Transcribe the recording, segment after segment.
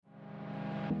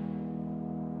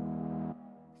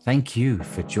Thank you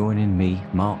for joining me,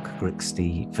 Mark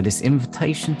Grixty, for this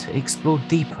invitation to explore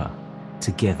deeper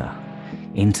together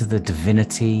into the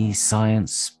divinity,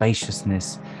 science,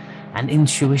 spaciousness, and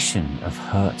intuition of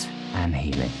hurt and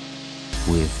healing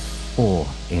with Awe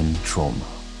in Trauma.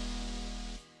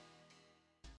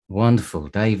 Wonderful.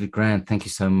 David Grant, thank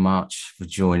you so much for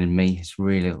joining me. It's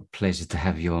really a pleasure to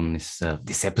have you on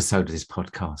this episode of this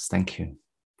podcast. Thank you.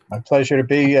 My pleasure to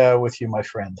be with you, my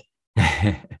friend.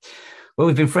 Well,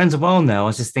 we've been friends a while now. I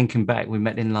was just thinking back. We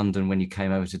met in London when you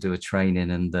came over to do a training,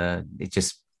 and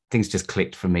things just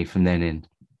clicked for me from then in.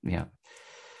 Yeah.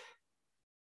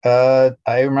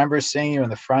 I remember seeing you in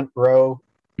the front row,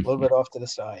 a little bit off to the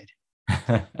side.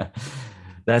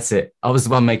 That's it. I was the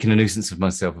one making a nuisance of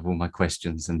myself with all my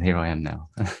questions, and here I am now.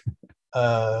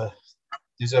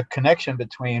 There's a connection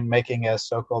between making a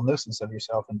so-called nuisance of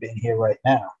yourself and being here right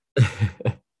now.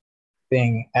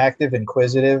 Being active,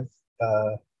 inquisitive,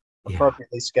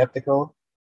 appropriately skeptical.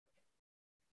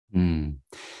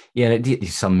 Yeah, you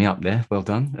summed me up there. Well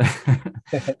done.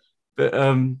 But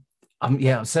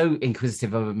I'm so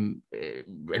inquisitive, and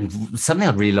something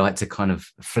I'd really like to kind of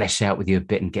flesh out with you a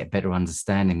bit and get better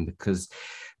understanding, because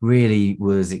really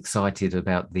was excited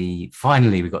about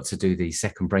finally we got to do the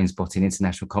second Brain Spotting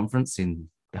International Conference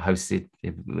hosted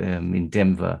in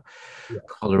Denver,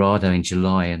 Colorado in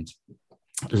July, and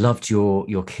loved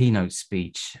your keynote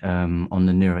speech on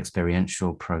the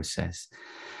neuroexperiential process.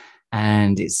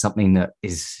 And it's something that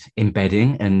is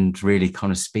embedding and really kind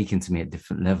of speaking to me at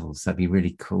different levels. That'd be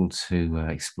really cool to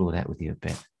explore that with you a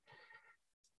bit.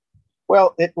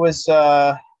 Well, it was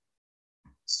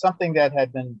something that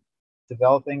had been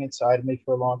developing inside of me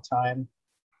for a long time,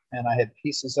 and I had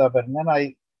pieces of it. And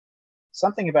then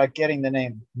something about getting the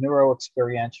name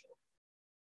neuroexperiential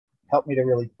helped me to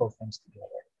really pull things together.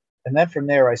 And then from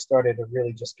there, I started to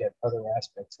really just get other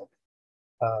aspects of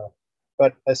it.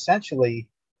 But essentially,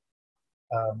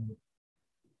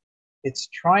 it's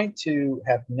trying to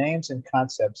have names and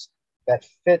concepts that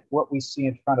fit what we see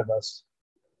in front of us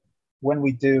when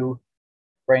we do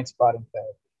brain spotting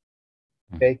therapy.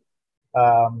 Okay.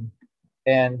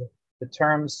 And the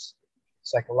terms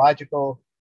psychological,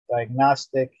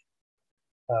 diagnostic,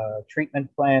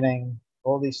 treatment planning,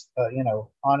 all these,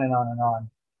 on and on and on.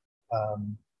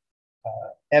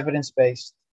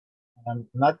 Evidence-based. I'm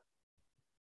not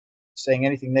saying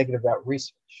anything negative about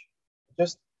research,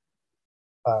 just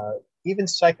even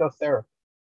psychotherapy.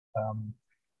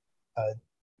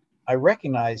 I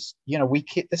recognize,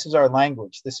 this is our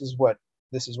language. This is what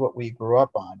we grew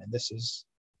up on, and this is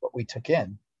what we took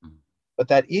in. But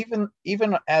that even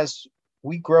as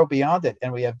we grow beyond it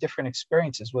and we have different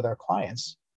experiences with our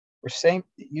clients, we're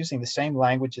using the same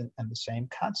language and the same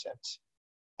concepts.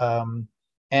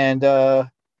 And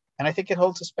I think it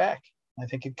holds us back. I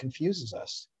think it confuses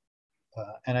us.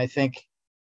 And I think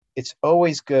it's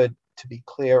always good to be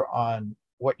clear on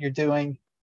what you're doing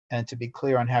and to be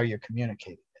clear on how you're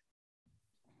communicating it.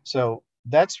 So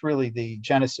that's really the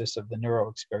genesis of the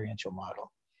neuroexperiential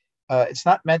model. It's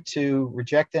not meant to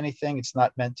reject anything. It's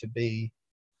not meant to be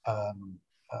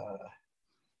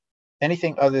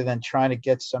anything other than trying to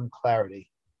get some clarity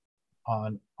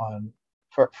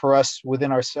for us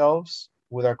within ourselves,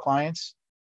 with our clients,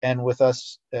 and with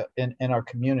us in our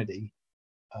community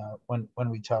when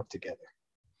we talk together.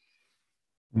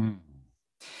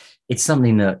 It's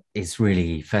something that is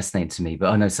really fascinating to me, but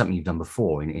I know something you've done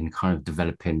before in kind of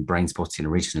developing brain spotting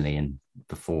originally, and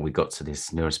before we got to this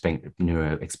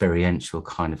neuroexperiential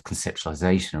kind of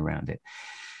conceptualization around it.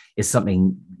 It's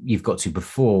something you've got to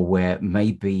before, where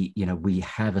maybe, we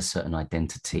have a certain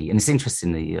identity. And it's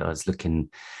interesting, I was looking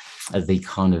at the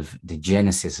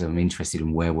genesis. I'm interested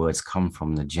in where words come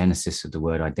from. The genesis of the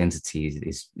word identity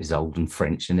is old and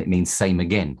French, and it means same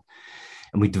again.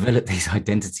 And we develop these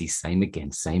identities, same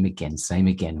again, same again, same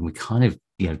again. And we kind of,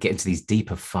 get into these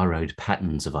deeper furrowed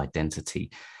patterns of identity,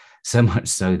 so much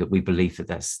so that we believe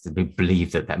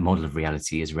that model of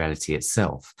reality is reality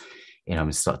itself.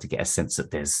 We start to get a sense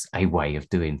that there's a way of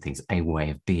doing things, a way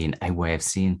of being, a way of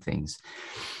seeing things.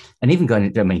 And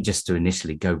even just to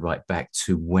initially go right back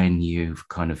to when you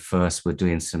kind of first were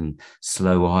doing some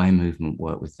slow eye movement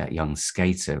work with that young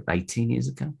skater 18 years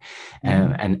ago,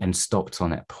 and stopped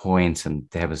on that point, and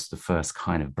there was the first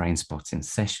kind of brain spotting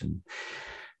session.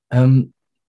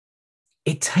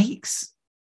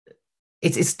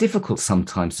 It's difficult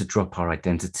sometimes to drop our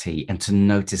identity and to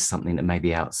notice something that may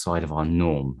be outside of our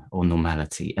norm or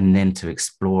normality, and then to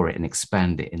explore it and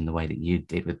expand it in the way that you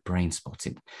did with brain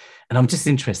spotting. And I'm just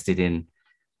interested in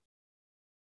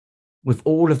with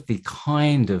all of the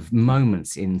kind of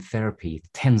moments in therapy,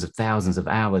 tens of thousands of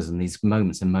hours, and these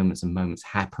moments and moments and moments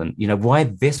happen, why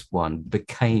this one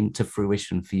became to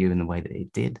fruition for you in the way that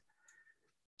it did?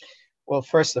 Well,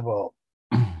 first of all,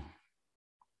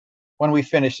 when we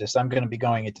finish this, I'm going to be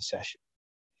going into session.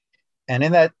 And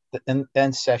in that,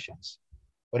 and sessions,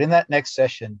 but in that next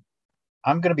session,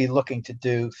 I'm going to be looking to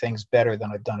do things better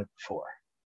than I've done it before.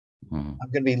 I'm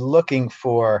going to be looking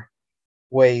for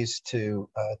ways to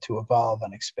evolve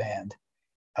and expand,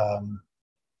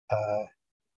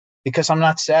 because I'm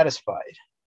not satisfied.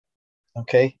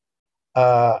 Okay,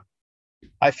 I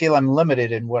feel I'm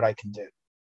limited in what I can do,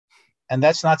 and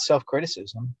that's not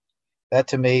self-criticism. That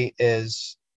to me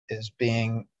is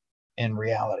being in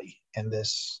reality in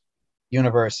this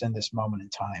universe, in this moment in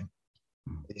time,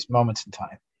 these moments in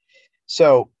time.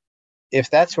 So if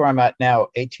that's where I'm at now,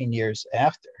 18 years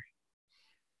after,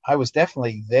 I was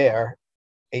definitely there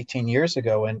 18 years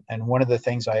ago. And one of the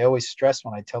things I always stress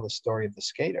when I tell the story of the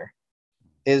skater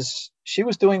is she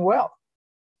was doing well.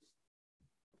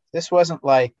 This wasn't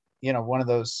like, one of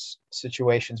those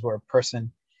situations where a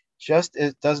person just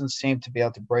doesn't seem to be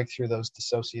able to break through those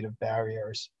dissociative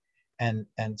barriers and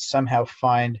somehow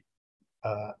find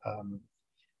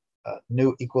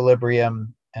new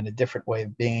equilibrium and a different way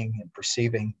of being and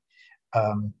perceiving.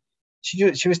 She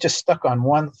was just stuck on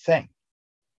one thing.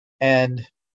 And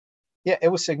yeah, it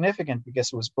was significant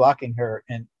because it was blocking her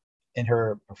in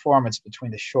her performance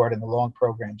between the short and the long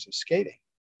programs of skating.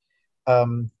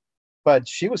 But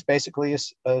she was basically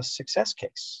a success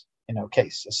case,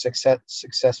 a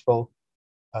successful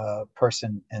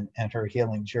person and her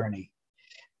healing journey.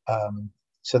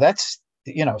 So that's,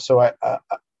 so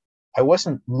I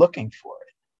wasn't looking for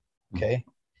it. Okay.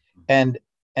 And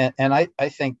I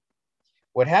think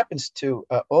what happens to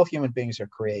all human beings are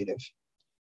creative,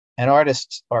 and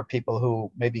artists are people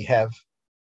who maybe have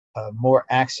more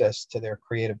access to their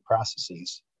creative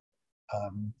processes.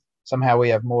 Somehow we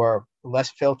have less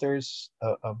filters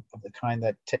of the kind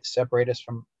that separate us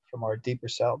from our deeper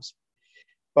selves.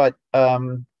 But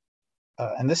and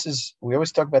we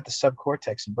always talk about the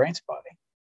subcortex and brain spotting.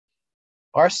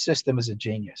 Our system is a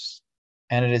genius,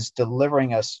 and it is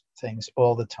delivering us things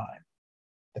all the time.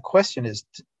 The question is,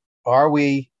 are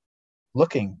we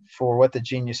looking for what the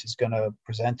genius is going to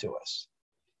present to us?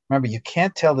 Remember, you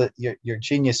can't tell your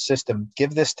genius system,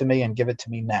 give this to me and give it to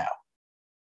me now.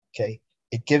 Okay.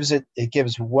 It gives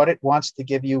what it wants to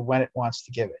give you when it wants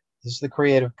to give it. This is the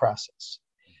creative process.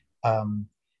 That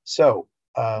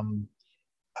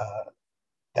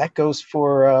goes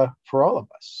for all of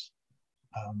us.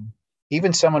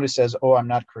 Even someone who says, "Oh, I'm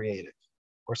not creative,"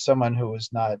 or someone who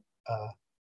is not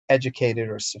educated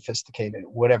or sophisticated,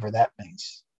 whatever that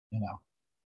means.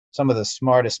 Some of the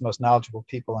smartest, most knowledgeable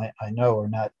people I know are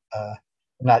not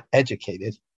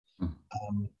educated.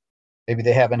 Maybe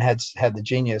they haven't had the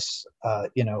genius,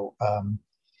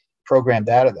 programmed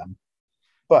out of them.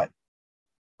 But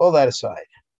all that aside,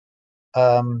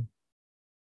 I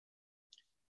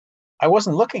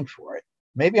wasn't looking for it.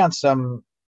 Maybe on some,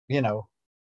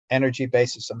 energy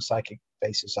basis, some psychic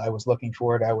basis, I was looking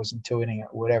for it. I was intuiting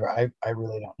it, whatever. I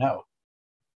really don't know.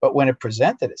 But when it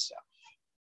presented itself,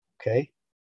 okay,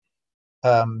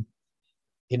 when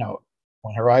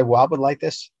her eye wobbled like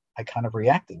this, I kind of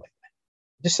reacted like that.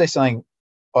 Just say something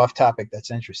off topic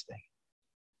that's interesting.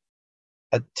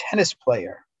 A tennis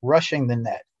player rushing the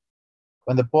net,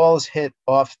 when the ball is hit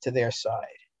off to their side,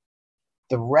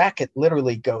 the racket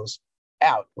literally goes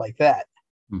out like that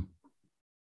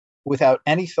without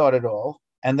any thought at all.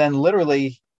 And then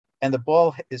literally, and the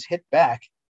ball is hit back,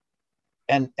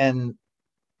 and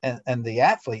the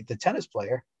athlete, the tennis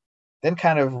player, then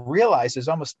kind of realizes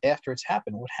almost after it's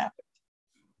happened what happened.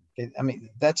 I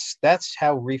mean, that's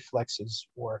how reflexes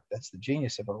work. That's the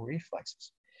genius of our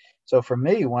reflexes. So for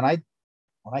me, when I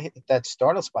hit that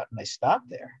startle spot and I stopped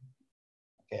there,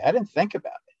 okay, I didn't think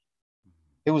about it.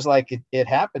 It was like it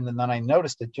happened, and then I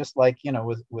noticed it, just like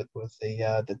with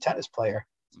the tennis player,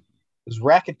 his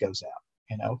racket goes out.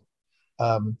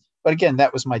 But again,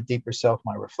 that was my deeper self,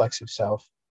 my reflexive self.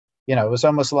 It was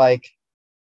almost like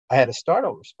I had a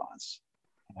startle response.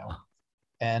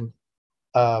 And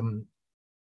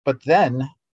but then,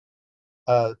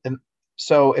 and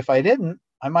so if I didn't,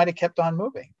 I might have kept on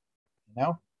moving.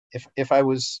 If I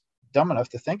was dumb enough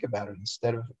to think about it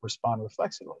instead of respond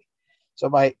reflexively. So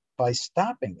by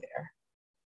stopping there,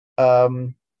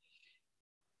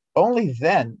 only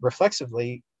then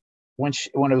reflexively, when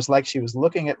it was like she was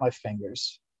looking at my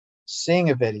fingers, seeing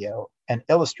a video and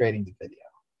illustrating the video,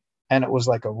 and it was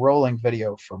like a rolling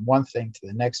video from one thing to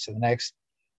the next,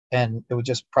 and it would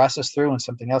just process through and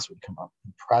something else would come up,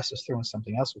 and process through and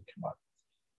something else would come up.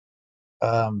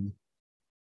 um,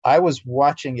 I was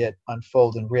watching it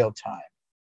unfold in real time.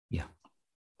 Yeah.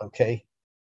 Okay.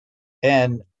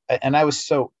 And I was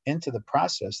so into the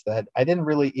process that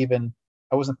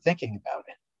I wasn't thinking about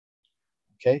it.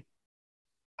 Okay.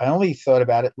 I only thought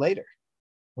about it later,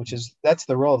 that's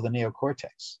the role of the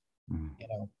neocortex, Mm. you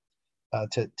know,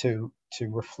 to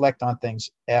reflect on things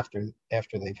after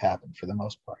they've happened for the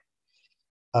most part.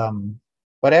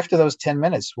 But after those 10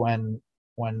 minutes, when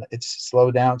it's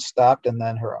slowed down, stopped, and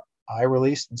then her eye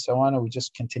released and so on, and we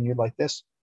just continued like this,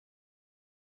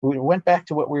 we went back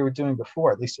to what we were doing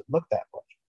before. At least it looked that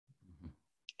way.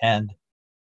 And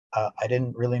I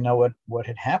didn't really know what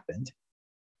had happened.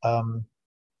 Um,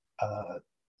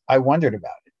 I wondered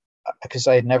about it because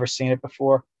I had never seen it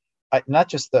before. Not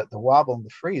just the wobble and the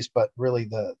freeze, but really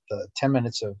the 10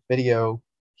 minutes of video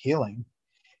healing.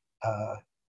 Uh,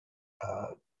 uh,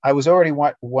 I was already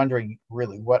wondering,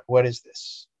 really, what is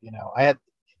this?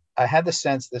 I had the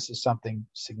sense this is something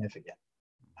significant.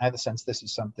 I had the sense this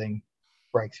is something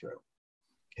breakthrough.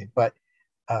 Okay,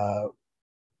 uh,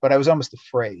 but I was almost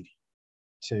afraid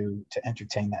to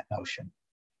entertain that notion.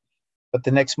 But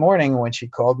the next morning, when she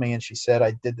called me and she said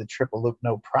I did the triple loop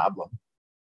no problem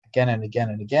again and again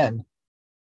and again,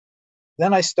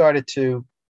 then I started to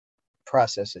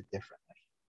process it differently.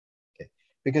 Okay,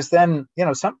 because then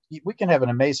we can have an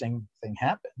amazing thing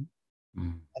happen,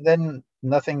 and then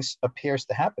nothing appears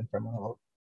to happen from it. We'll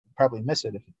probably miss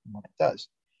it when it does.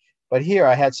 But here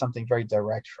I had something very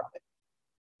direct from it.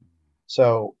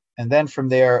 So, and then from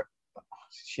there,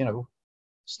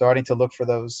 starting to look for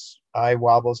those eye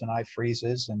wobbles and eye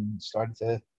freezes and started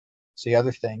to see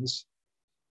other things.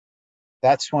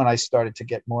 That's when I started to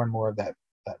get more and more of that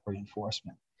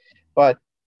reinforcement. But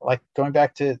like going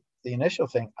back to the initial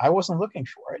thing, I wasn't looking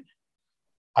for it.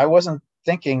 I wasn't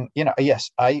thinking, yes,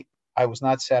 I was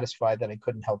not satisfied that I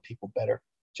couldn't help people better.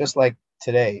 Just like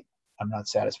today, I'm not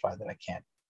satisfied that I can't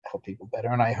help people better.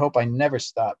 And I hope I never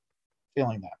stop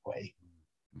feeling that way,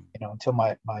 until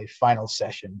my final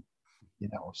session,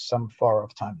 some far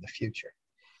off time in the future.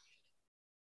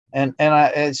 And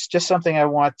it's just something I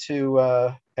want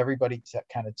to everybody to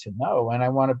kind of to know, and I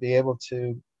want to be able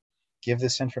to give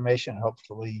this information and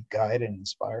hopefully guide and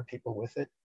inspire people with it.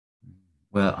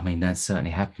 Well, I mean, that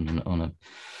certainly happened on a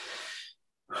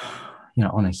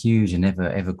on a huge and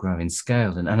ever growing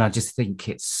scale, and I just think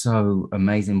it's so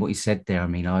amazing what you said there. I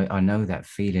mean, I know that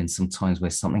feeling sometimes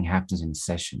where something happens in a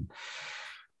session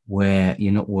where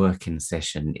you're not working the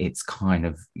session, it's kind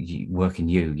of working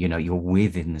you're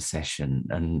within the session,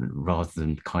 and rather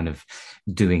than kind of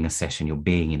doing a session, you're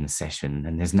being in the session,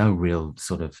 and there's no real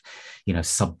sort of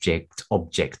subject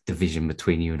object division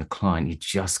between you and a client. You're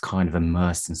just kind of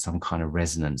immersed in some kind of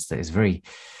resonance that is very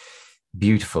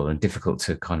beautiful and difficult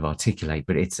to kind of articulate,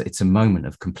 but it's a moment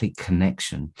of complete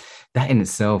connection. That in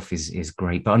itself is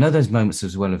great. But I know those moments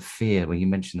as well of fear, where you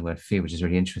mentioned the word fear, which is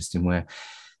really interesting, where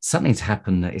something's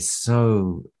happened that is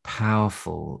so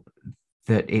powerful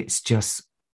that it's just,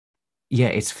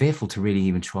 it's fearful to really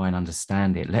even try and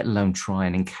understand it, let alone try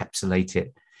and encapsulate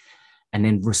it, and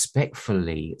then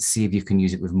respectfully see if you can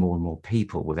use it with more and more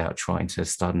people without trying to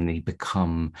suddenly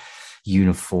become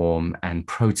uniform and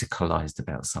protocolized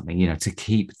about something, to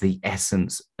keep the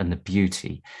essence and the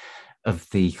beauty of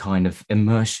the kind of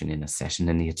immersion in a session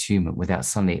and the attunement without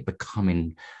suddenly it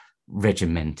becoming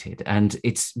regimented. And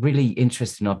it's really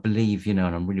interesting, I believe, and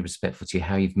I'm really respectful to you,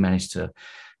 how you've managed to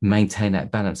maintain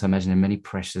that balance. I imagine there are many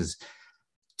pressures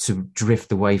to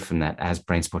drift away from that as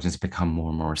brain spotting has become more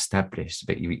and more established,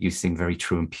 but you seem very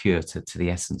true and pure to the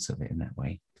essence of it in that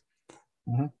way.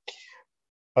 Mm-hmm.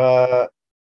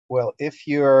 Well, if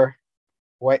you're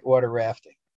whitewater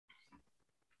rafting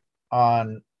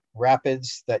on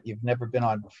rapids that you've never been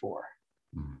on before,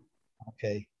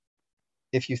 okay,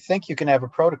 if you think you can have a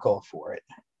protocol for it,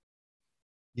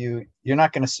 you're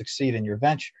not going to succeed in your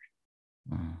venture.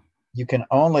 You can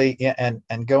only,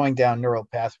 and going down neural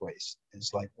pathways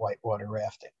is like whitewater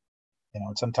rafting.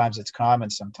 And sometimes it's calm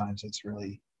and sometimes it's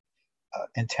really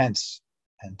intense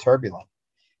and turbulent.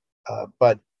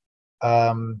 But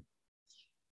there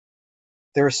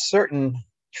are certain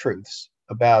truths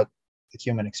about the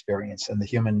human experience and the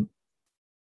human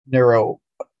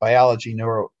neurobiology,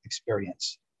 neuro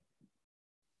experience.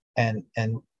 And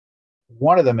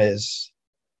one of them is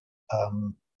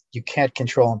you can't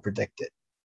control and predict it.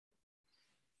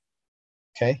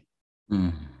 Okay.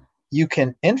 You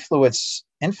can influence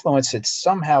it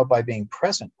somehow by being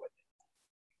present with it.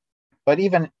 But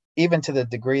even to the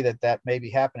degree that may be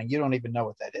happening, you don't even know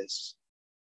what that is.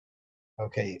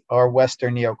 Okay. Our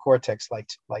Western neocortex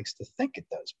likes to think it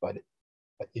does, but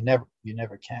you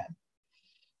never can.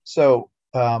 So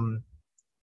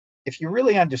if you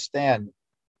really understand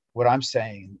what I'm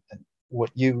saying and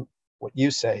what you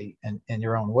say in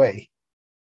your own way,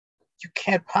 you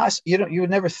can't possibly, you would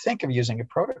never think of using a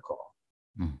protocol.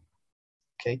 Mm.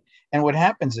 Okay. And what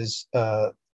happens is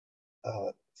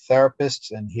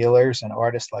therapists and healers and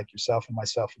artists like yourself and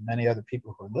myself and many other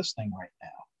people who are listening right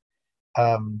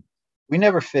now, we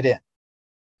never fit in.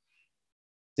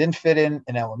 Didn't fit in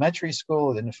elementary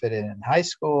school, didn't fit in high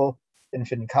school, didn't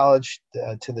fit in college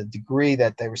to the degree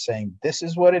that they were saying, this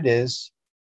is what it is,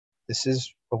 this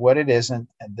is what it isn't,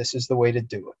 and this is the way to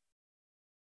do it.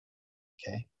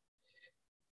 Okay.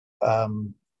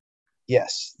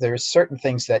 Yes, there's certain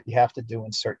things that you have to do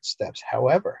in certain steps.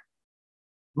 However,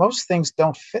 most things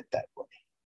don't fit that way.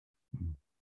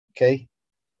 Okay.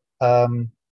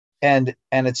 And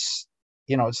it's,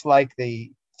 it's like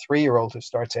the 3-year-old who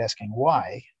starts asking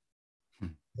why,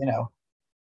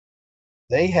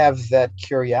 they have that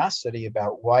curiosity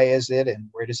about why is it and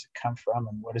where does it come from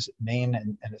and what does it mean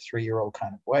in a 3-year-old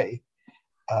kind of way,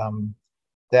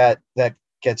 that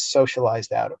gets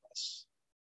socialized out of us.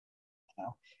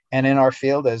 And in our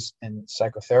field, as in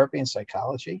psychotherapy and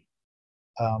psychology,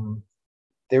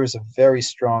 there is a very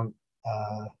strong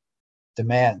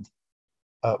demand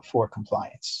for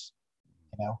compliance,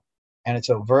 and it's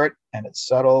overt and it's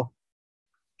subtle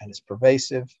and it's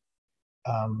pervasive,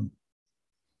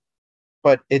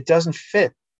 but it doesn't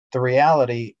fit the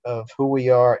reality of who we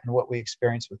are and what we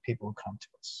experience with people who come to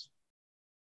us.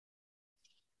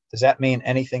 Does that mean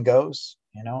anything goes?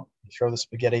 You throw the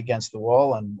spaghetti against the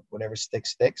wall and whatever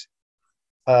sticks.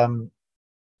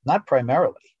 Not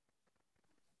primarily.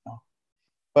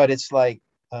 But it's like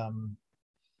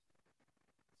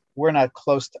we're not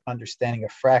close to understanding a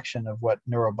fraction of what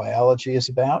neurobiology is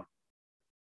about.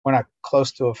 We're not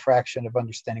close to a fraction of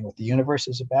understanding what the universe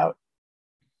is about.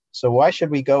 So why should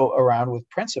we go around with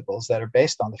principles that are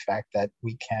based on the fact that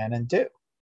we can and do?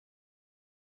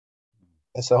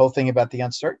 That's the whole thing about the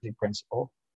uncertainty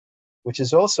principle, which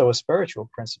is also a spiritual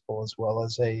principle as well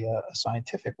as a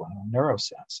scientific one, a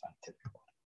neuroscientific one.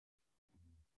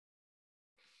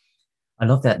 I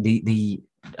love that. The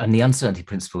uncertainty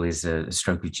principle is a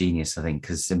stroke of genius, I think,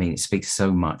 because it speaks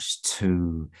so much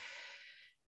to,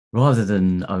 rather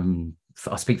than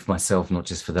I speak for myself, not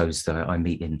just for those that I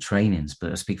meet in trainings,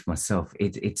 but I speak for myself.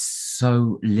 It's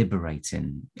so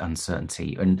liberating,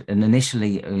 uncertainty. And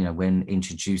initially, when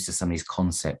introduced to some of these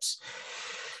concepts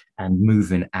and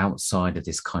moving outside of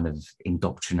this kind of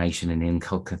indoctrination and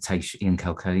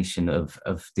inculcation of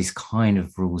this kind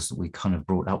of rules that we kind of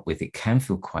brought up with, it can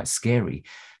feel quite scary.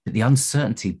 But the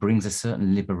uncertainty brings a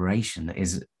certain liberation that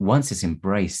is, once it's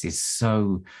embraced, is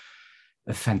so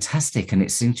fantastic. And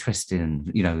it's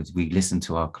interesting, we listen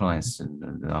to our clients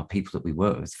and our people that we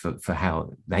work with for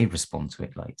how they respond to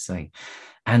it, like you say.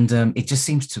 And it just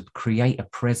seems to create a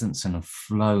presence and a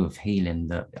flow of healing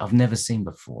that I've never seen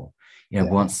before,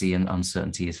 once the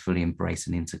uncertainty is fully embraced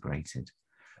and integrated.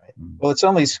 Right. Well, it's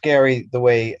only scary the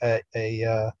way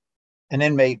an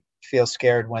inmate feels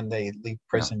scared when they leave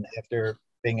prison after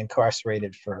being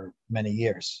incarcerated for many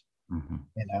years,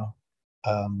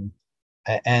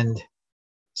 and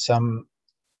some,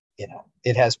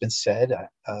 it has been said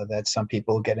that some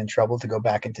people get in trouble to go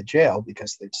back into jail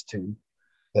because it's too,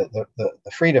 the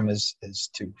freedom is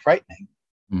too frightening.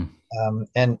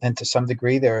 And to some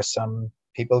degree, there are some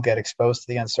people get exposed to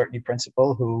the uncertainty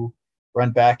principle who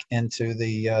run back into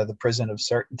the prison of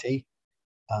certainty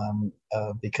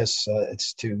because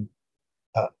it's too,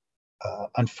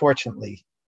 unfortunately,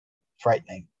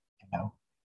 frightening.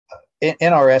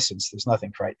 In our essence, there's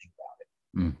nothing frightening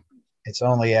about it. It's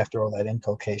only after all that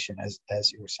inculcation,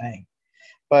 as you were saying.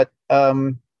 But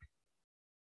how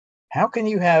can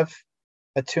you have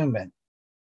attunement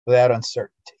without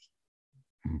uncertainty?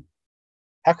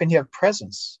 How can you have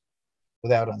presence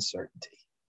without uncertainty?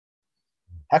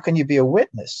 How can you be a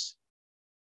witness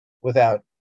without,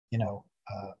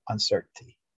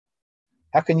 uncertainty?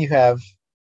 How can you have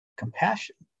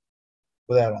compassion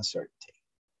without uncertainty?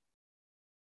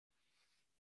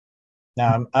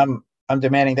 Now, I'm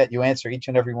demanding that you answer each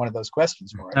and every one of those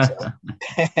questions for us. So.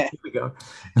 Here we go.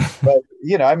 But,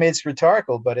 it's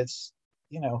rhetorical, but it's,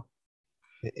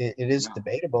 it is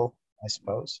debatable, I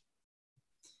suppose.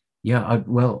 Yeah,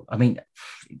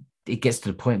 it gets to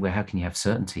the point where how can you have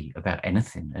certainty about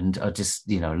anything? And I just,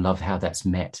 love how that's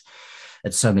met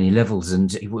at so many levels.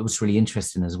 And it was really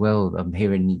interesting as well. I'm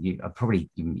hearing you,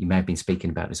 you may have been speaking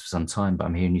about this for some time, but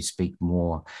I'm hearing you speak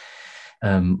more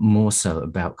more so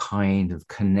about kind of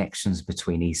connections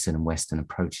between Eastern and Western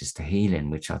approaches to healing,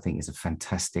 which I think is a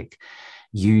fantastic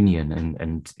union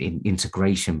and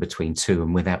integration between two.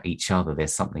 And without each other,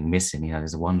 there's something missing. You know,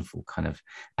 there's a wonderful kind of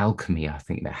alchemy, I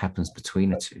think, that happens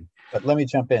between the two. But let me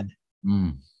jump in.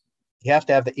 Mm. You have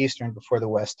to have the Eastern before the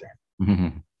Western.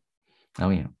 Mm-hmm. Oh,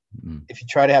 yeah. Mm. If you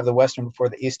try to have the Western before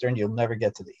the Eastern, you'll never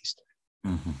get to the Eastern.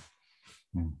 Mm-hmm.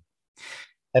 Mm.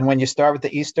 And when you start with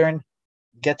the Eastern,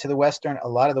 get to the Western, a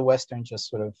lot of the Western just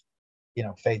sort of,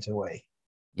 fades away.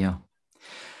 Yeah.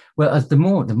 Well, the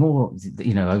more, over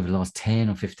the last 10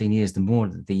 or 15 years, the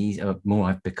more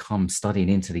I've become studying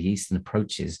into the Eastern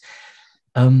approaches,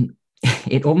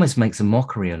 it almost makes a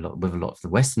mockery with a lot of the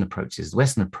Western approaches. The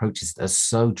Western approaches are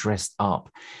so dressed up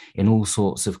in all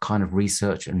sorts of kind of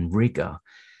research and rigor,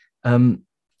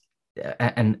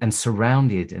 and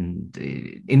surrounded and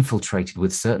infiltrated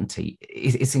with certainty.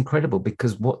 It's incredible,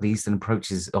 because what the Eastern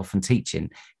approaches often teaching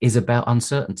is about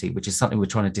uncertainty, which is something we're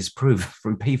trying to disprove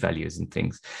through p-values and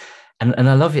things. And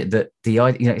I love it that the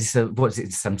idea, it's what is it,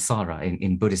 samsara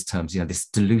in Buddhist terms, this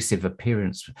delusive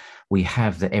appearance we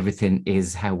have that everything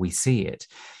is how we see it.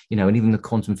 And even the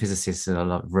quantum physicists, I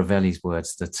love Ravelli's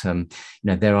words that,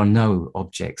 there are no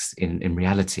objects in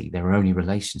reality, there are only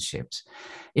relationships.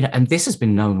 And this has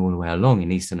been known all the way along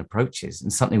in Eastern approaches,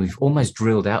 and something we've almost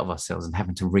drilled out of ourselves and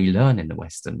having to relearn in the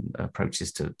Western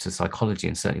approaches to psychology,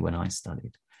 and certainly when I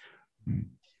studied.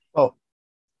 Well,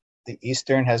 the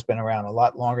Eastern has been around a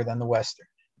lot longer than the Western.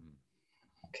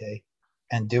 Okay.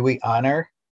 And do we honor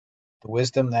the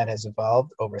wisdom that has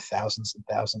evolved over thousands and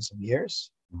thousands of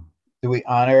years? Do we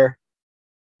honor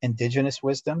indigenous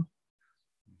wisdom?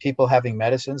 People having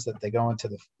medicines that they go into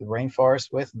the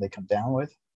rainforest with and they come down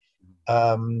with.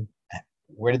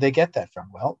 Where did they get that from?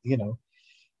 Well,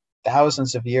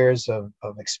 thousands of years of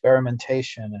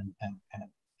experimentation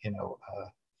and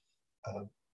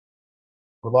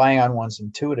relying on one's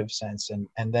intuitive sense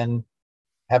and then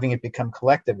having it become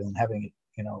collective and having it,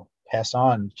 pass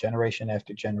on generation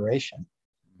after generation.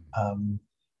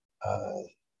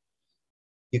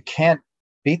 You can't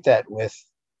beat that with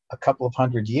a couple of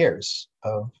 100 years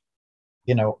of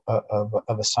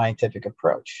a scientific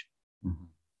approach.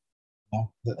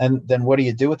 Mm-hmm. And then what do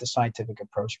you do with the scientific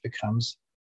approach becomes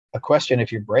a question.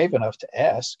 If you're brave enough to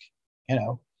ask,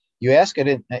 you ask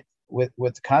it with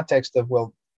the context of,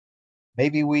 well,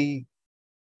 maybe we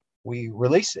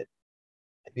release it.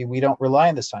 Maybe we don't rely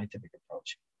on the scientific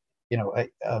approach. You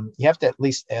have to at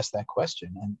least ask that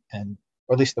question,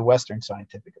 or at least the Western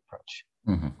scientific approach.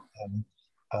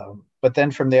 Mm-hmm. But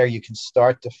then from there, you can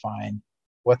start to find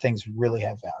what things really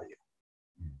have value,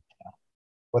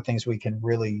 what things we can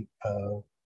really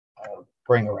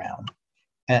bring around.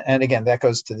 And again, that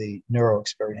goes to the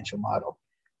neuro-experiential model.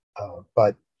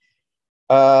 But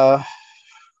I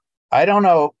don't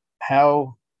know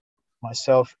how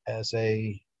myself, as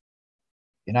a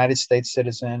United States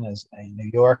citizen, as a New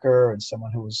Yorker, and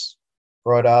someone who was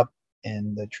brought up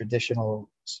in the traditional,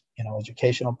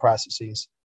 educational processes,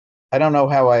 I don't know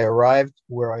how I arrived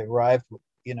where I arrived,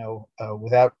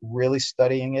 without really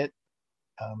studying it.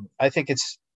 I think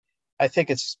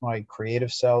it's my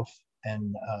creative self,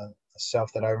 and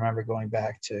self that I remember going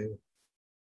back to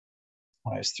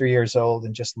when I was 3 years old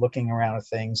and just looking around at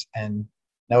things and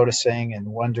noticing and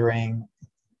wondering,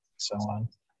 so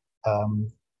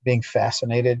on, being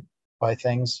fascinated by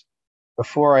things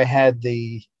before I had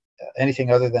the anything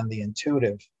other than the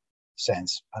intuitive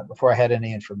sense, before I had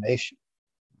any information.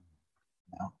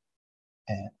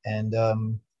 And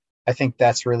I think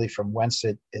that's really from whence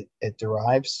it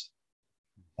derives,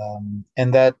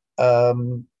 and that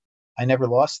I never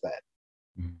lost that.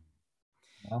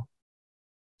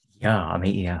 Yeah, I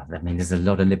mean, there's a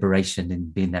lot of liberation in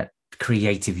being that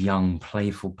creative, young,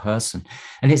 playful person.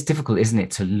 And it's difficult, isn't it,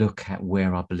 to look at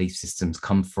where our belief systems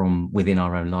come from within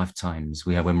our own lifetimes,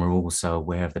 when we're also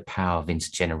aware of the power of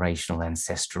intergenerational,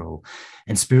 ancestral,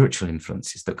 and spiritual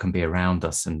influences that can be around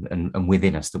us and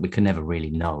within us, that we can never really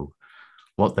know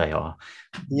what they are.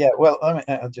 Yeah, well,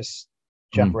 I'll just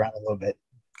jump around a little bit.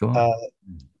 Go on.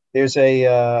 There's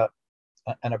an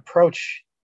approach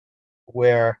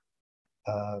where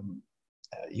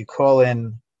you call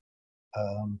in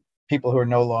people who are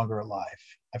no longer alive.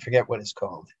 I forget what it's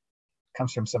called. It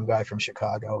comes from some guy from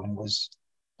Chicago and was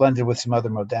blended with some other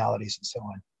modalities and so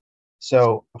on.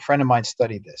 So a friend of mine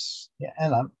studied this. Yeah,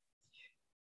 and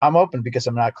I'm open because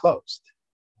I'm not closed.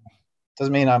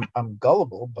 Doesn't mean I'm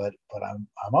gullible, but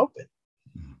I'm open.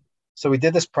 So we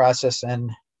did this process and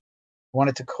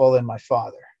wanted to call in my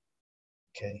father,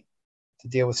 okay, to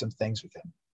deal with some things with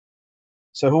him.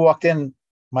 So who walked in?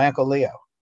 My Uncle Leo.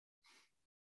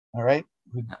 All right.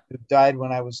 Who died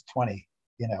when I was 20,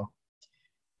 you know.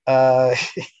 Uh,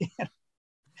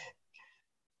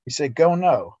 we say go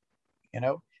no, you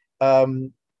know.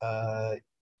 Um,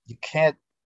 you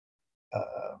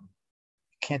uh,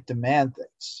 can't demand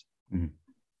things. Mm.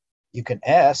 You can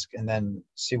ask and then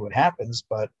see what happens,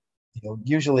 but you'll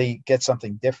usually get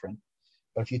something different.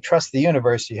 But if you trust the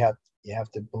universe, you have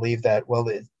to believe that, well,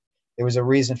 there was a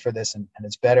reason for this, and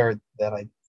it's better that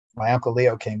my Uncle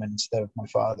Leo came in instead of my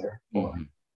father, or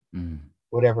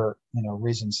whatever,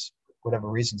 whatever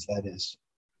reasons that is.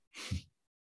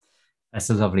 That's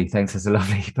a lovely, thanks. That's a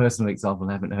lovely personal example.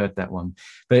 I haven't heard that one,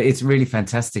 but it's really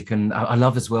fantastic. And I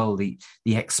love as well the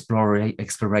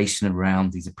exploration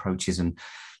around these approaches, and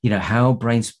how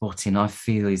brain spotting, I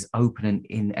feel, is open and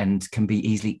in and can be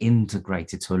easily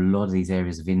integrated to a lot of these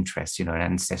areas of interest,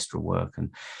 ancestral work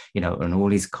and and all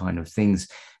these kind of things.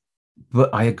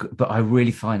 But I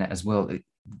really find that as well,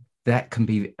 that can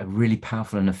be really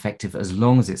powerful and effective as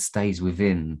long as it stays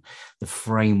within the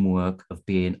framework of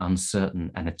being uncertain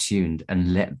and attuned,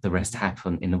 and let the rest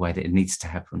happen in the way that it needs to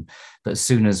happen. But as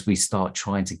soon as we start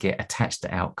trying to get attached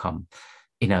to outcome,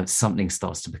 something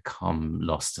starts to become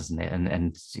lost, doesn't it?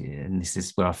 And this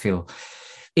is where I feel,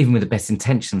 even with the best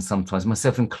intentions, sometimes,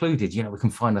 myself included, we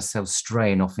can find ourselves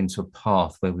straying off into a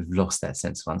path where we've lost that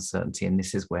sense of uncertainty. And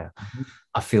this is where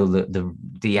I feel that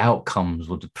the outcomes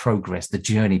or the progress, the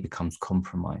journey becomes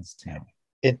compromised.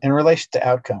 In relation to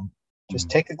outcome, just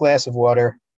take a glass of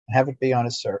water and have it be on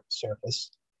a surface,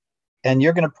 and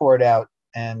you're going to pour it out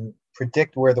and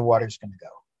predict where the water is going to go.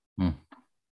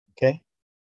 Okay.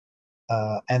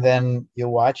 And then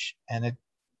you'll watch, and it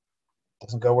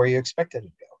doesn't go where you expect it to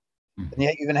go. And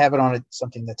yet you're going to have it on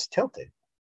something that's tilted.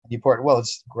 And you pour it, well,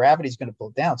 it's gravity's going to pull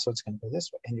it down, so it's going to go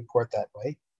this way. And you pour it that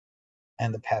way,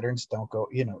 and the patterns don't go,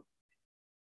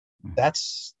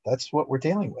 that's what we're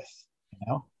dealing with,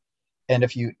 And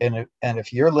if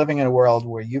you're living in a world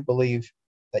where you believe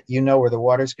that where the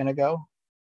water's going to go,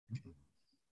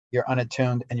 you're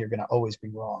unattuned, and you're going to always be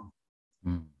wrong.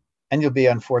 And you'll be,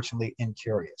 unfortunately,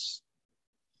 incurious.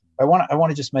 I want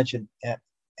to just mention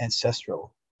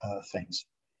ancestral things.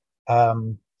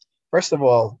 First of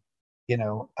all, it's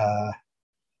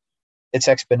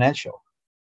exponential.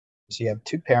 So you have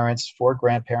 2 parents, 4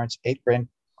 grandparents, 8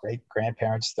 great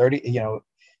grandparents, 30,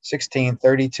 16,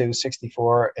 32,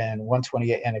 64, and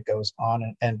 128, and it goes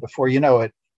on. And before you know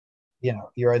it,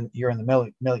 you're in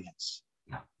the millions.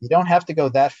 Yeah. You don't have to go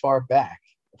that far back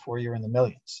before you're in the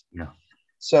millions. Yeah.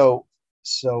 So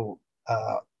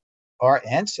our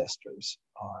ancestors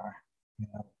are,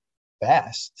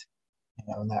 vast,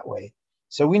 in that way.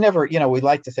 So we never, we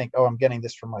like to think, oh, I'm getting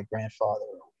this from my grandfather,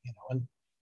 and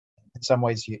in some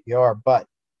ways you are, but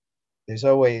there's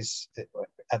always,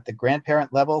 at the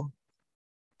grandparent level,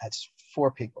 that's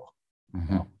 4 people.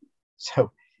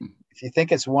 So if you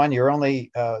think it's 1, you're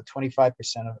only 25%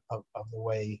 of the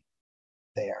way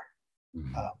there.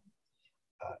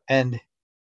 And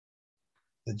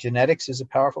the genetics is a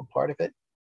powerful part of it.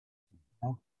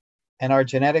 And our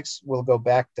genetics will go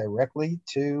back directly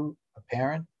to a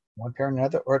parent, one parent,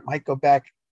 another, or it might go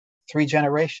back 3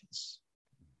 generations.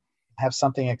 Have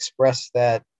something expressed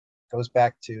that goes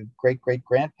back to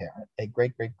great-great-grandparent, a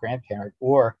great-great-grandparent,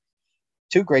 or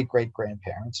 2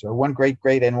 great-great-grandparents, or 1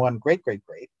 great-great and 1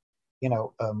 great-great-great,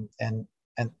 and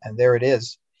there it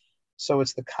is. So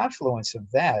it's the confluence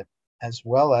of that, as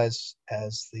well as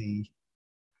the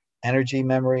energy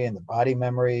memory and the body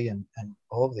memory and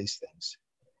all of these things.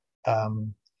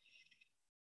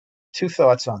 2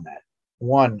 thoughts on that.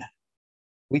 1,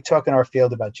 we talk in our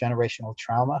field about generational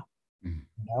trauma.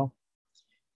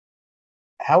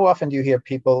 How often do you hear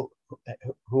people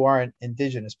who aren't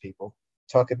indigenous people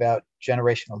talk about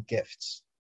generational gifts?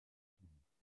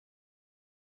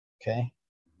 Okay.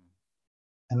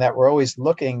 And that we're always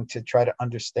looking to try to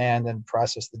understand and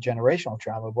process the generational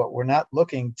trauma, but we're not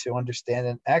looking to understand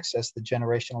and access the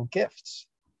generational gifts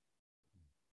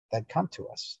that come to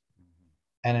us.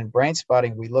 And in brain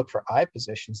spotting, we look for eye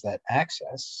positions that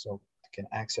can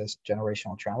access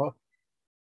generational trauma,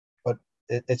 but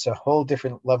it's a whole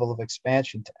different level of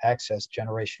expansion to access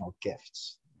generational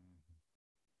gifts,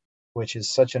 which is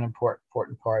such an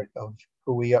important part of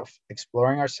who we are,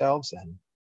 exploring ourselves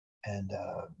and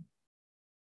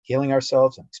healing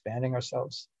ourselves and expanding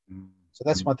ourselves. So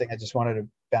that's one thing I just wanted to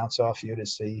bounce off you to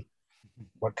see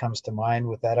what comes to mind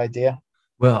with that idea.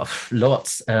 Well,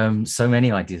 lots, so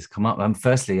many ideas come up.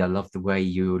 Firstly, I love the way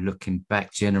you're looking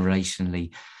back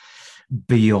generationally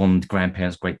beyond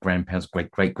grandparents, great-grandparents,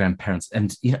 great-great-grandparents.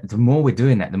 And the more we're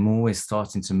doing that, the more we're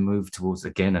starting to move towards,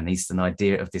 again, an Eastern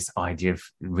idea of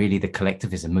really the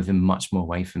collectivism, moving much more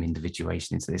away from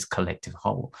individuation into this collective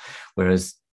whole.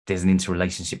 Whereas there's an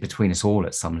interrelationship between us all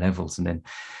at some levels. And then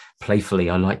playfully,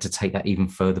 I like to take that even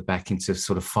further back into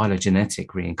sort of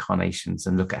phylogenetic reincarnations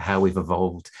and look at how we've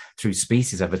evolved through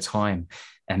species over time.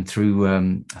 And through,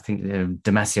 I think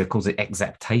Damasio calls it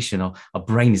exaptation. Our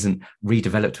brain isn't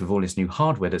redeveloped with all this new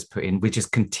hardware that's put in. We're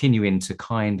just continuing to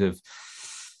kind of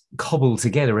cobble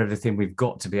together everything we've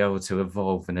got to be able to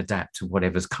evolve and adapt to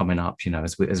whatever's coming up, you know,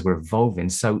 as we're evolving.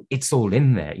 So it's all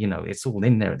in there, you know, it's all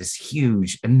in there, this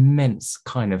huge, immense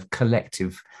kind of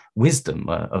collective wisdom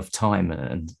of time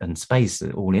and space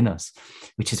all in us,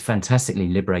 which is fantastically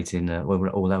liberating,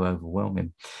 although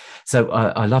overwhelming. So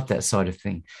I love that side of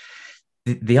thing.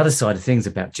 The other side of things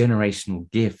about generational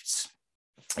gifts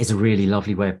is a really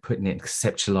lovely way of putting it,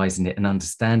 conceptualizing it and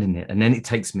understanding it. And then it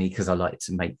takes me, because I like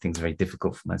to make things very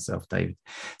difficult for myself, David.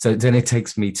 So then it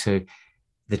takes me to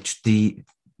the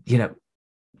you know,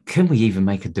 can we even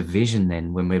make a division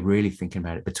then, when we're really thinking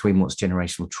about it, between what's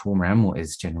generational trauma and what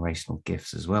is generational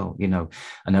gifts as well? You know,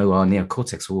 I know our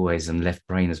neocortex always, and left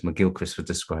brain, as McGilchrist would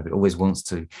describe it, always wants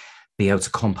to be able to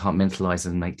compartmentalize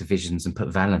and make divisions and put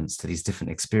valence to these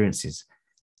different experiences.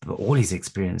 But all these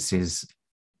experiences,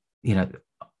 you know,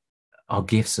 are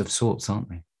gifts of sorts, aren't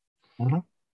they? Mm-hmm.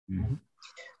 Mm-hmm.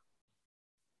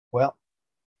 Well,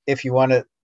 if you want to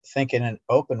think in an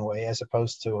open way as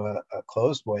opposed to a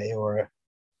closed way or a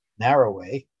narrow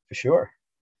way, for sure.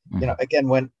 Mm-hmm. You know,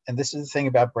 again, and this is the thing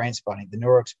about brain spotting, the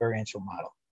neuroexperiential model,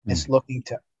 mm-hmm. It's looking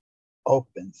to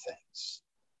open things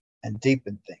and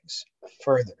deepen things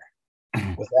further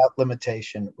without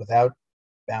limitation, without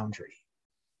boundary.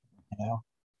 You know,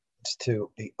 it's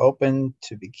to be open,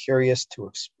 to be curious, to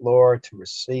explore, to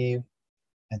receive,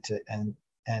 and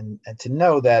to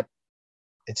know that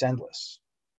it's endless,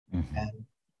 mm-hmm.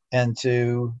 and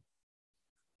to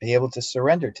be able to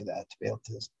surrender to that, to be able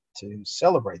to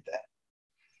celebrate that.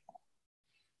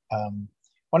 I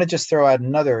want to just throw out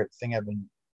another thing I've been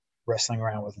wrestling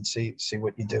around with and see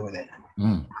what you do with it.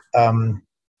 Mm.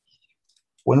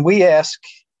 When we ask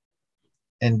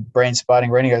in brain spotting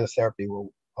or any other therapy,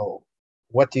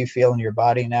 what do you feel in your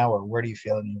body now, or where do you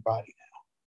feel it in your body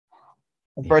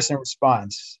now? The person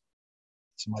responds,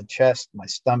 it's my chest, my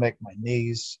stomach, my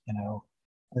knees, you know,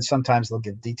 and sometimes they'll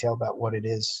give detail about what it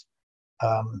is.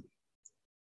 I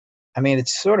mean, it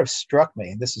sort of struck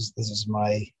me, this is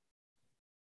my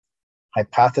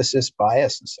hypothesis,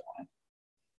 bias, and so on,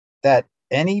 that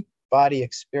any body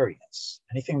experience,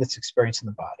 anything that's experienced in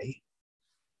the body,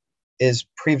 is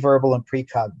pre-verbal and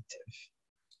precognitive.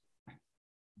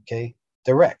 Okay,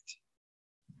 direct.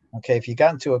 Okay, if you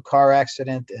got into a car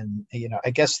accident, and you know,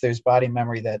 I guess there's body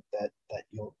memory that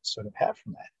you'll sort of have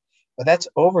from that, but that's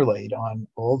overlaid on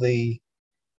all the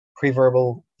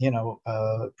pre-verbal, you know,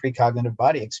 precognitive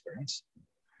body experience,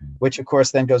 which of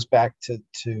course then goes back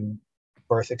to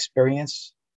birth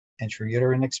experience,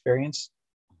 intrauterine experience,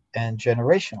 and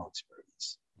generational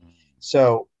experience.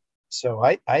 So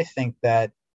I think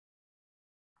that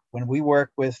when we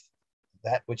work with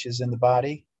that which is in the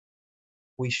body,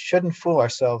 we shouldn't fool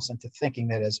ourselves into thinking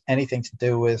that it has anything to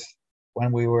do with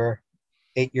when we were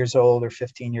 8 years old or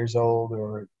 15 years old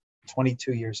or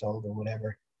 22 years old or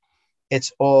whatever.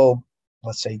 It's all,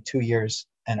 let's say, 2 years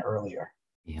and earlier.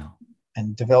 Yeah.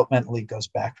 And developmentally goes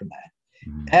back from that.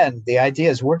 Mm. And the idea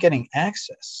is we're getting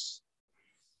access,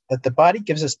 that the body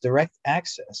gives us direct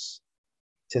access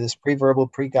to this pre-verbal,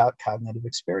 precognitive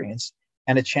experience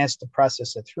and a chance to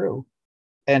process it through,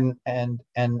 and in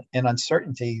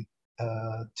uncertainty,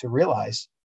 to realize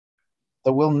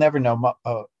that we'll never know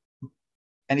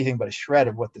anything but a shred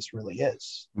of what this really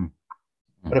is. Mm.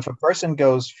 But if a person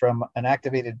goes from an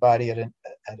activated body at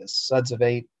a SUDS of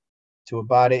 8 to a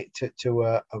body to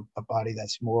a body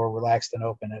that's more relaxed and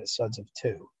open at a SUDS of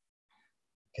 2,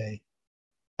 okay,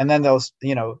 and then they'll,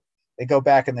 you know, they go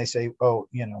back and they say, oh,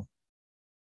 you know,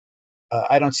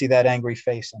 I don't see that angry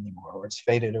face anymore, or it's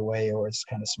faded away, or it's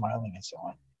kind of smiling and so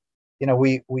on. You know,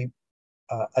 we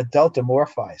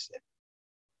adultomorphize it,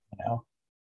 you know,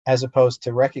 as opposed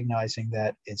to recognizing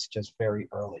that it's just very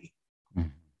early.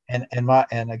 Mm.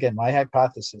 And again, my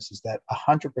hypothesis is that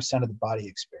 100% of the body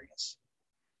experience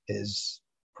is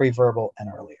pre-verbal and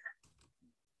earlier,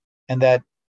 and that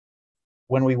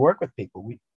when we work with people,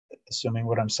 we, assuming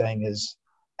what I'm saying is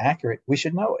accurate, we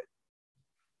should know it.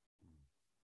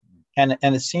 And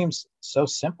it seems so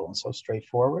simple and so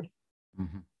straightforward.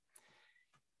 Mm-hmm.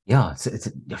 Yeah,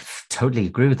 I totally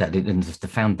agree with that. And the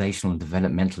foundational and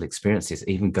developmental experiences,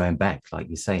 even going back, like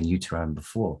you say, in utero and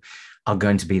before, are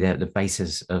going to be the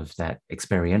basis of that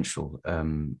experiential.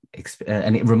 And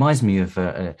it reminds me of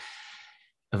a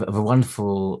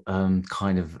wonderful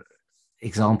kind of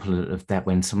example of that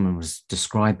when someone was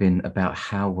describing about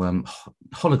how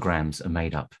holograms are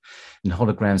made up, and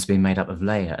holograms being made up of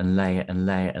layer and layer and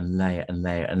layer and layer and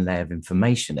layer and layer of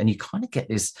information, and you kind of get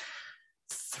this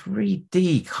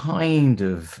 3D kind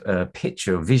of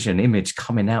picture, vision, image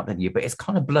coming out at you, but it's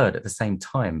kind of blurred at the same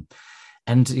time.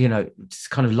 And just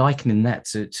kind of likening that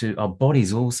to our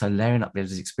bodies also layering up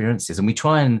those experiences, and we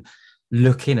try and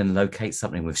look in and locate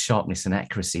something with sharpness and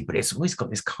accuracy, but it's always got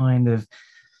this kind of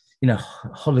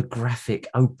holographic,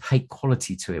 opaque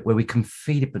quality to it where we can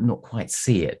feel it but not quite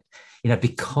see it.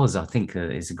 Because I think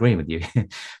is agreeing with you,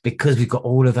 because we've got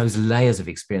all of those layers of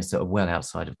experience that are well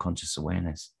outside of conscious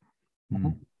awareness.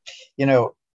 Mm-hmm.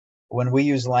 When we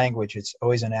use language, it's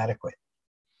always inadequate.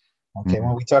 Okay,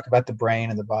 when we talk about the brain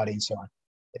and the body and so on,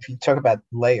 if you talk about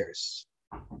layers,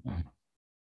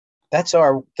 that's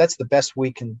the best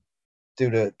we can do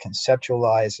to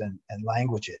conceptualize and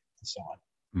language it and so on.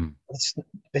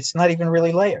 It's not even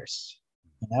really layers,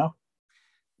 I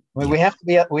mean, we have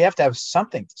to have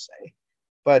something to say,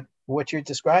 but what you're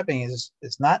describing is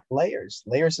not layers.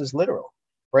 Layers is literal.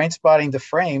 Brain spotting the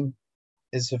frame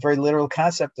is a very literal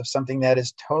concept of something that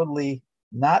is totally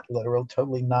not literal,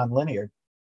 totally non-linear,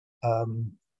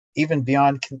 even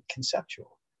beyond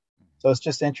conceptual. So it's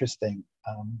just interesting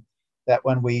that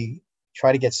when we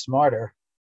try to get smarter,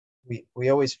 we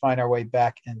always find our way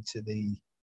back into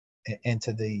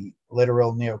the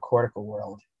literal neocortical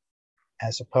world,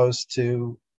 as opposed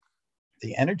to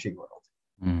the energy world,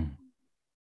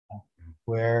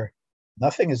 where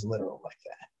nothing is literal like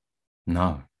that.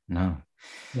 No.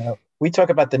 We talk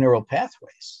about the neural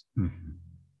pathways,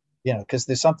 because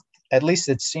there's something, at least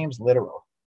it seems literal.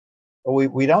 But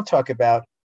we don't talk about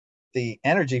the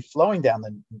energy flowing down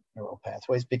the neural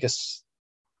pathways, because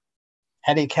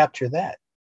how do you capture that?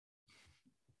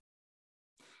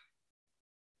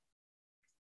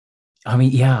 I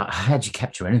mean, how do you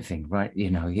capture anything, right?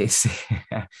 Yes.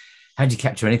 How do you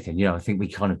capture anything? I think we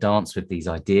kind of dance with these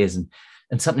ideas and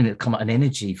something that come up, an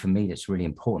energy for me that's really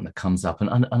important that comes up. And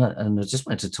I just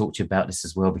wanted to talk to you about this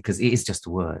as well, because it is just a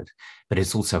word, but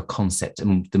it's also a concept.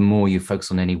 And the more you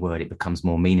focus on any word, it becomes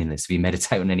more meaningless. If you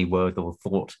meditate on any word or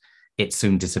thought, it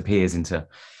soon disappears into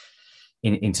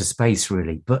space,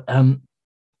 really. But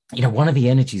one of the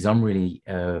energies I'm really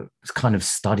kind of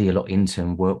study a lot into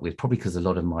and work with, probably because a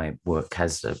lot of my work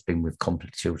has been with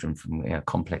complex children from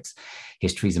complex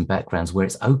histories and backgrounds, where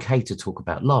it's okay to talk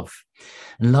about love.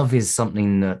 And love is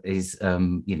something that is,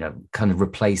 kind of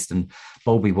replaced. And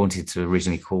Bowlby wanted to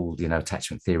originally call,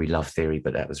 attachment theory love theory,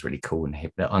 but that was really cool and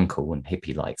uncool and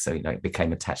hippie-like. So, it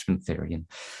became attachment theory.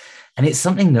 And it's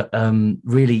something that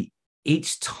really,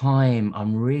 each time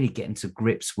I'm really getting to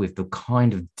grips with the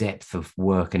kind of depth of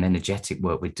work and energetic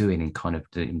work we're doing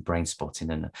in brain spotting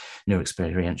and a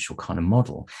neuroexperiential kind of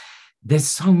model. There's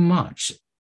so much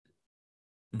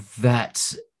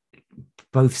that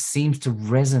both seems to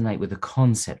resonate with the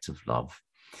concept of love,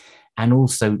 and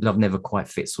also love never quite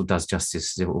fits or does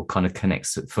justice or kind of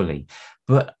connects it fully.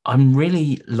 But I'm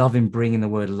really loving bringing the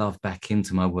word love back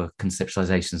into my work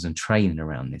conceptualizations and training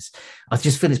around this. I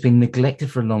just feel it's been neglected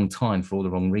for a long time for all the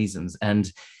wrong reasons. And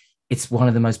it's one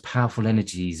of the most powerful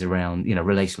energies around,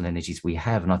 relational energies we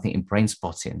have. And I think in brain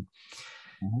spotting,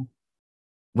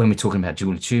 when we're talking about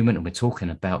dual attunement and we're talking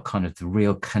about kind of the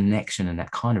real connection and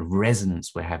that kind of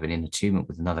resonance we're having in attunement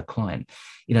with another client,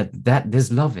 that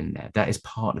there's love in there. That is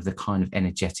part of the kind of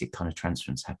energetic kind of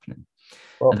transference happening.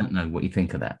 Well, I don't know what you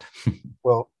think of that.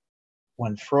 Well,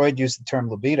 when Freud used the term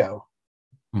libido,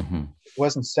 it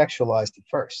wasn't sexualized at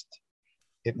first.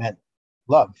 It meant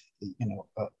love,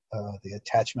 the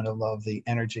attachment of love, the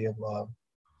energy of love,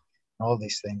 all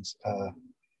these things.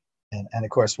 And of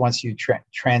course, once you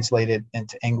translate it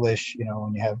into English,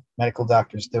 when you have medical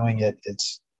doctors doing it,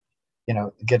 it's,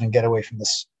 get away from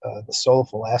this, the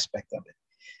soulful aspect of it.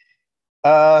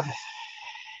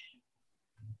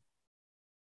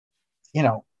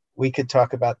 We could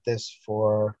talk about this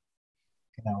for,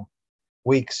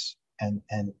 weeks and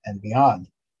beyond.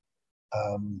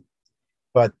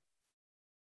 But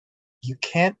you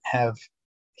can't have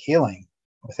healing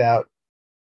without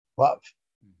love.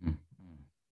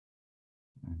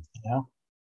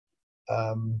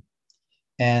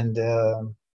 And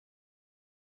the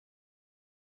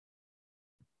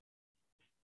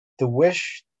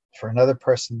wish for another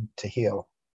person to heal,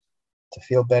 to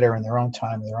feel better in their own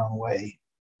time, their own way,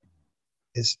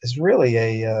 is really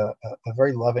a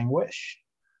very loving wish.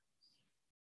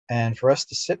 And for us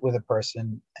to sit with a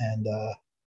person and,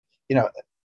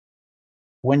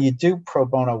 when you do pro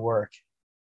bono work,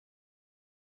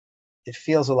 it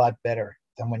feels a lot better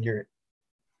than when you're,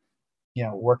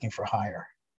 working for hire.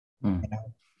 When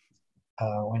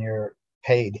you're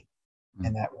paid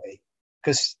in that way,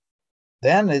 because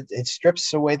then it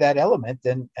strips away that element,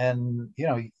 and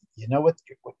you know what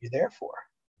you're there for.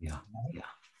 Yeah. Yeah.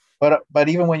 But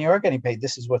even when you are getting paid,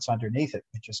 this is what's underneath it.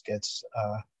 It just gets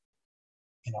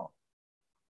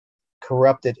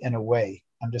corrupted in a way.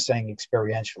 I'm just saying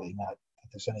experientially, not that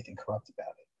there's anything corrupt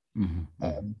about it.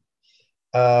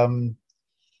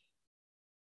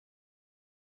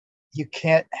 You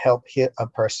can't help a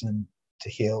person to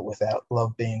heal without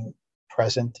love being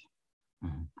present.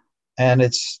 And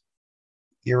it's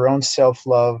your own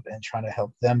self-love and trying to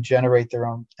help them generate their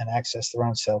own and access their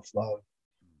own self-love,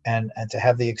 and to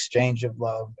have the exchange of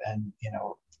love, and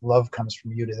love comes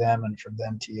from you to them and from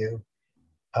them to you.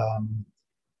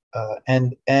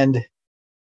 And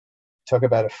talk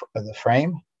about the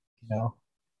frame,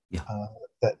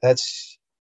 that's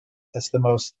the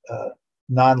most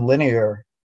non-linear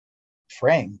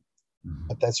frame,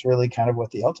 but that's really kind of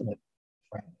what the ultimate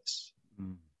frame is.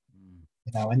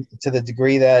 And to the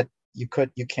degree that you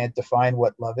can't define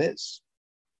what love is,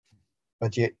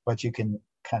 but you can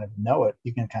kind of know it,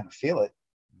 you can kind of feel it.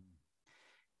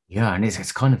 Yeah, and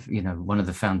it's kind of one of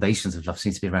the foundations of love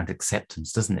seems to be around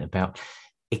acceptance, doesn't it? About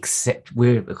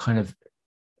we're kind of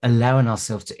allowing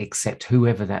ourselves to accept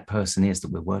whoever that person is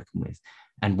that we're working with,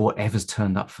 and whatever's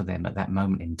turned up for them at that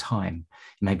moment in time.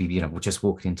 Maybe we're just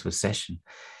walking into a session,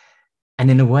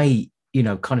 and in a way,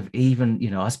 kind of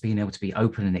even us being able to be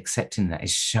open and accepting that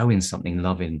is showing something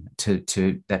loving to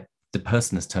that the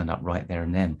person that's turned up right there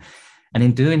and then. And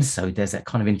in doing so, there's that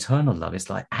kind of internal love. It's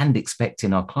like, and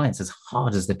expecting our clients, as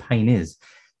hard as the pain is,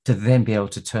 to then be able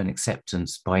to turn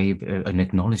acceptance by an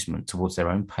acknowledgement towards their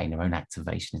own pain, their own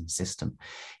activation in the system.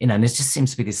 And it just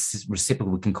seems to be this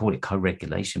reciprocal, we can call it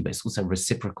co-regulation, but it's also a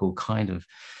reciprocal kind of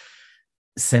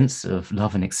sense of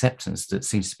love and acceptance that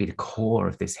seems to be the core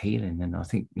of this healing. And I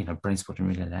think, brain spotting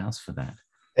really allows for that.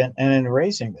 And in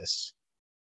raising this,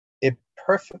 it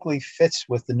perfectly fits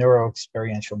with the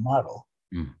neuro-experiential model.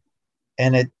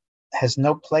 And it has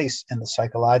no place in the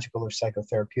psychological or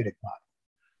psychotherapeutic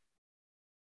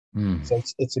model. So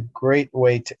it's a great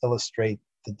way to illustrate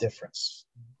the difference,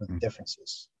 or the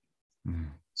differences.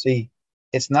 See,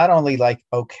 it's not only like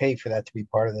okay for that to be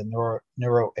part of the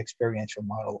neuro-experiential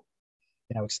model.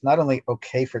 It's not only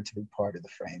okay for it to be part of the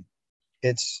frame.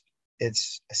 It's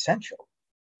essential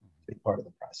to be part of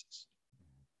the process.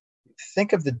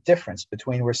 Think of the difference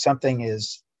between where something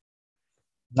is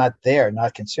not there,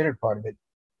 not considered part of it,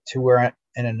 to where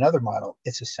in another model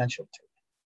it's essential to it.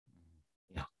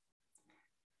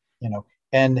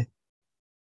 And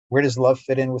where does love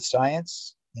fit in with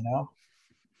science?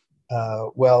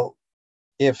 Well,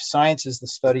 if science is the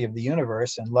study of the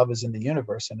universe and love is in the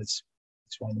universe, and it's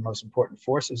one of the most important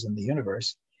forces in the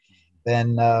universe,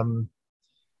 then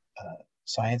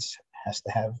science has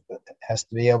to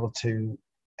be able to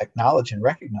acknowledge and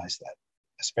recognize that,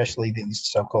 especially these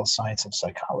so-called science of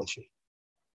psychology.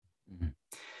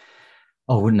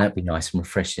 Oh, wouldn't that be nice and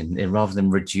refreshing? Rather than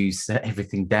reduce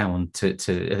everything down to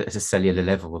at a cellular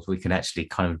level, if we can actually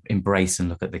kind of embrace and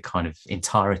look at the kind of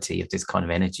entirety of this kind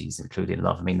of energies, including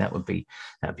love. I mean, that would be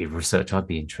research I'd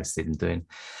be interested in doing.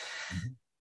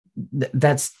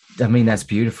 That's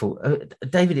beautiful.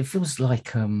 David, it feels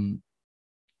like, I've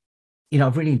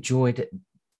really enjoyed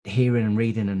hearing and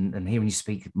reading and hearing you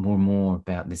speak more and more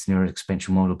about this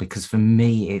neuro-experiential model, because for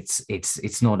me it's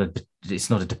not a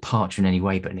departure in any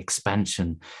way, but an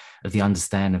expansion of the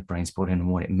understanding of brain spotting and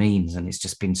what it means. And it's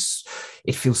just been,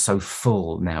 it feels so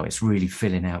full now. It's really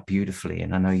filling out beautifully,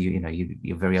 and I know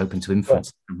you're very open to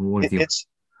influence. Well, it's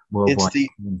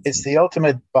the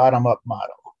ultimate bottom-up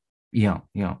model. Yeah.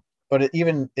 But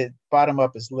it bottom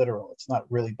up is literal. It's not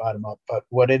really bottom up, but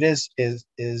what it is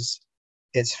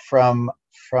it's from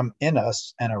in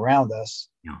us and around us,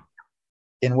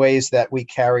 in ways that we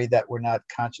carry that we're not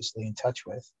consciously in touch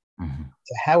with,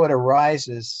 to how it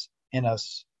arises in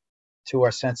us, to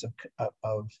our sense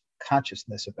of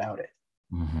consciousness about it.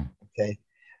 Okay,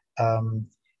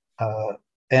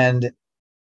 and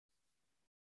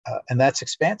that's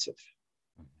expansive,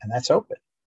 and that's open.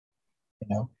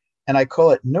 And I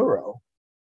call it neuro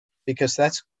because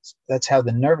that's how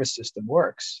the nervous system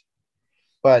works.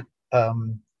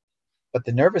 But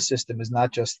the nervous system is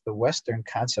not just the Western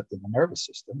concept of the nervous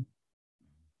system.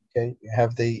 Okay, you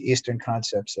have the Eastern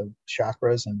concepts of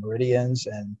chakras and meridians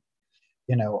and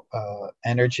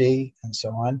energy and so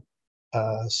on.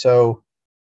 So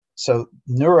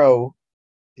neuro,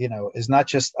 is not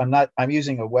just. I'm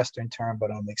using a Western term,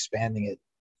 but I'm expanding it,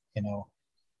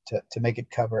 to make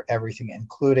it cover everything,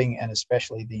 including and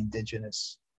especially the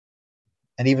indigenous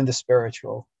and even the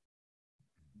spiritual.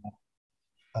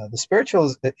 The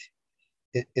spiritual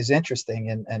is interesting,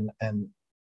 and I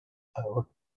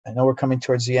know we're coming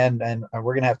towards the end, and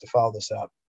we're going to have to follow this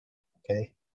up.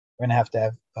 Okay, we're going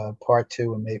to have part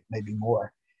 2 and maybe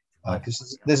more,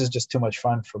 because this is just too much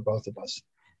fun for both of us.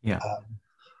 Yeah.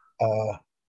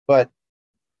 But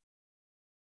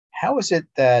how is it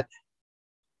that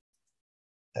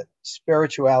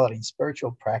spirituality and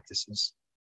spiritual practices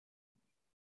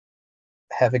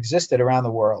have existed around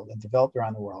the world and developed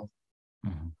around the world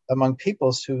among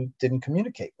peoples who didn't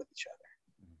communicate with each other?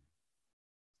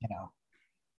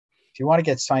 If you want to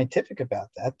get scientific about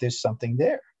that, there's something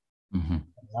there. And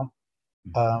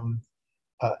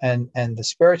the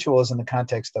spiritual is in the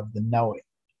context of the knowing.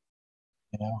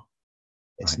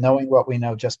 It's knowing what we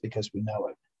know just because we know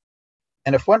it.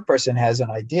 And if one person has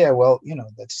an idea, well,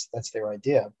 that's their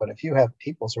idea. But if you have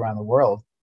peoples around the world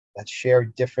that share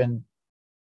different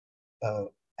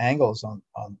angles on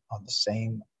the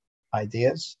same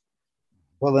ideas,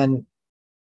 well, then you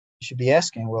should be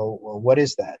asking, well, what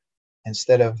is that?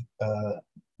 Instead of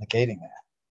negating that.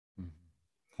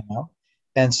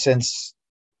 And since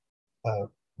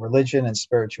religion and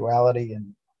spirituality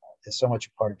is so much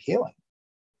a part of healing,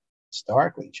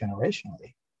 historically,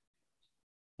 generationally,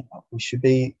 we should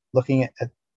be looking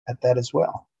at that as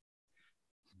well.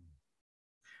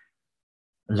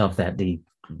 I love that, the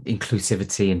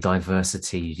inclusivity and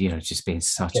diversity, just being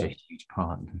such a huge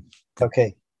part.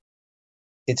 Okay.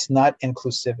 It's not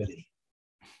inclusivity.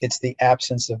 It's the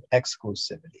absence of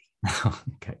exclusivity.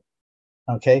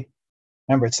 Okay.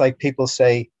 Remember, it's like people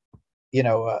say,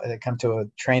 they come to a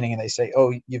training and they say,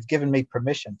 "Oh, you've given me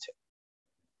permission to."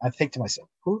 I think to myself,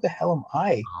 who the hell am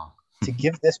I to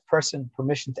give this person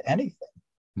permission to anything?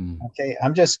 Okay.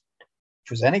 I'm just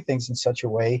presenting things in such a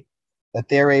way that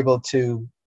they're able to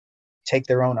take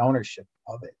their own ownership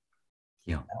of it.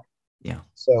 Yeah.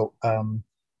 So,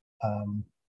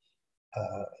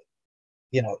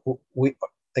 we,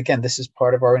 again, this is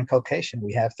part of our inculcation.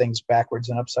 We have things backwards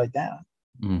and upside down.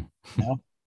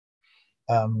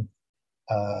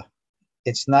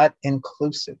 It's not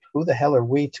inclusive. Who the hell are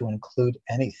we to include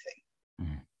anything?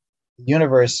 The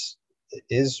universe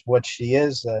is what she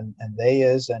is, and they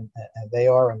is, and they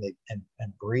are, and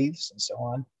breathes, and so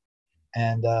on.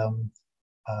 And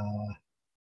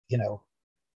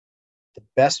the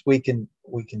best we can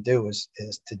do is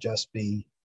to just be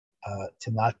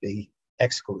to not be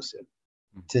exclusive,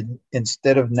 to,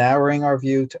 instead of narrowing our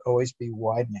view, to always be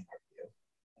widening our view,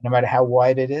 no matter how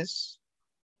wide it is,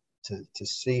 to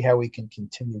see how we can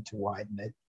continue to widen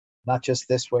it, not just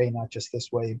this way,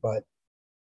 but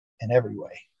in every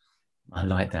way. I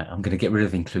like that. I'm going to get rid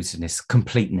of inclusiveness,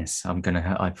 completeness. I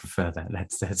prefer that.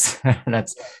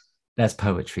 That's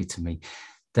poetry to me.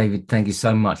 David, thank you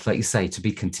so much. Like you say, to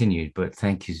be continued, but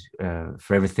thank you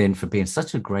for everything, for being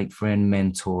such a great friend,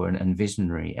 mentor, and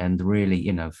visionary, and really,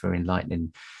 for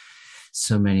enlightening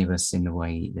so many of us in the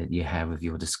way that you have with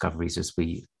your discoveries as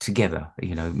we together,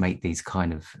 make these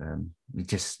kind of, we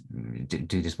just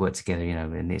do this work together,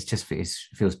 and it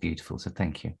feels beautiful. So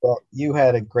thank you. Well, you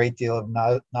had a great deal of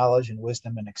knowledge and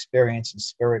wisdom and experience and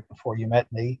spirit before you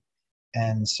met me.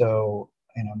 And so,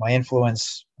 my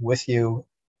influence with you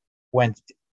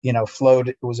flowed.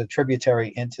 It was a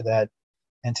tributary into that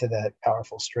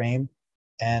powerful stream.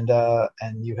 And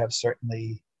you have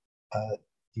certainly,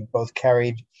 you both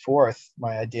carried forth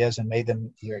my ideas and made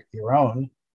them your own,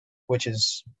 which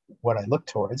is what I look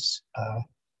towards.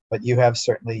 But you have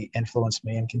certainly influenced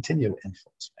me and continue to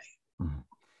influence me.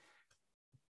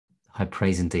 High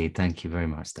praise indeed. Thank you very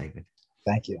much, David.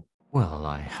 Thank you. Well,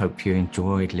 I hope you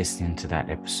enjoyed listening to that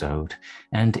episode.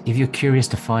 And if you're curious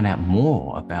to find out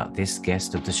more about this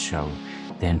guest of the show,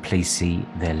 then please see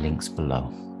their links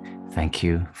below. Thank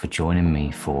you for joining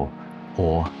me for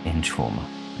Awe in Trauma.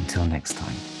 Until next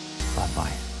time,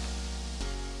 bye-bye.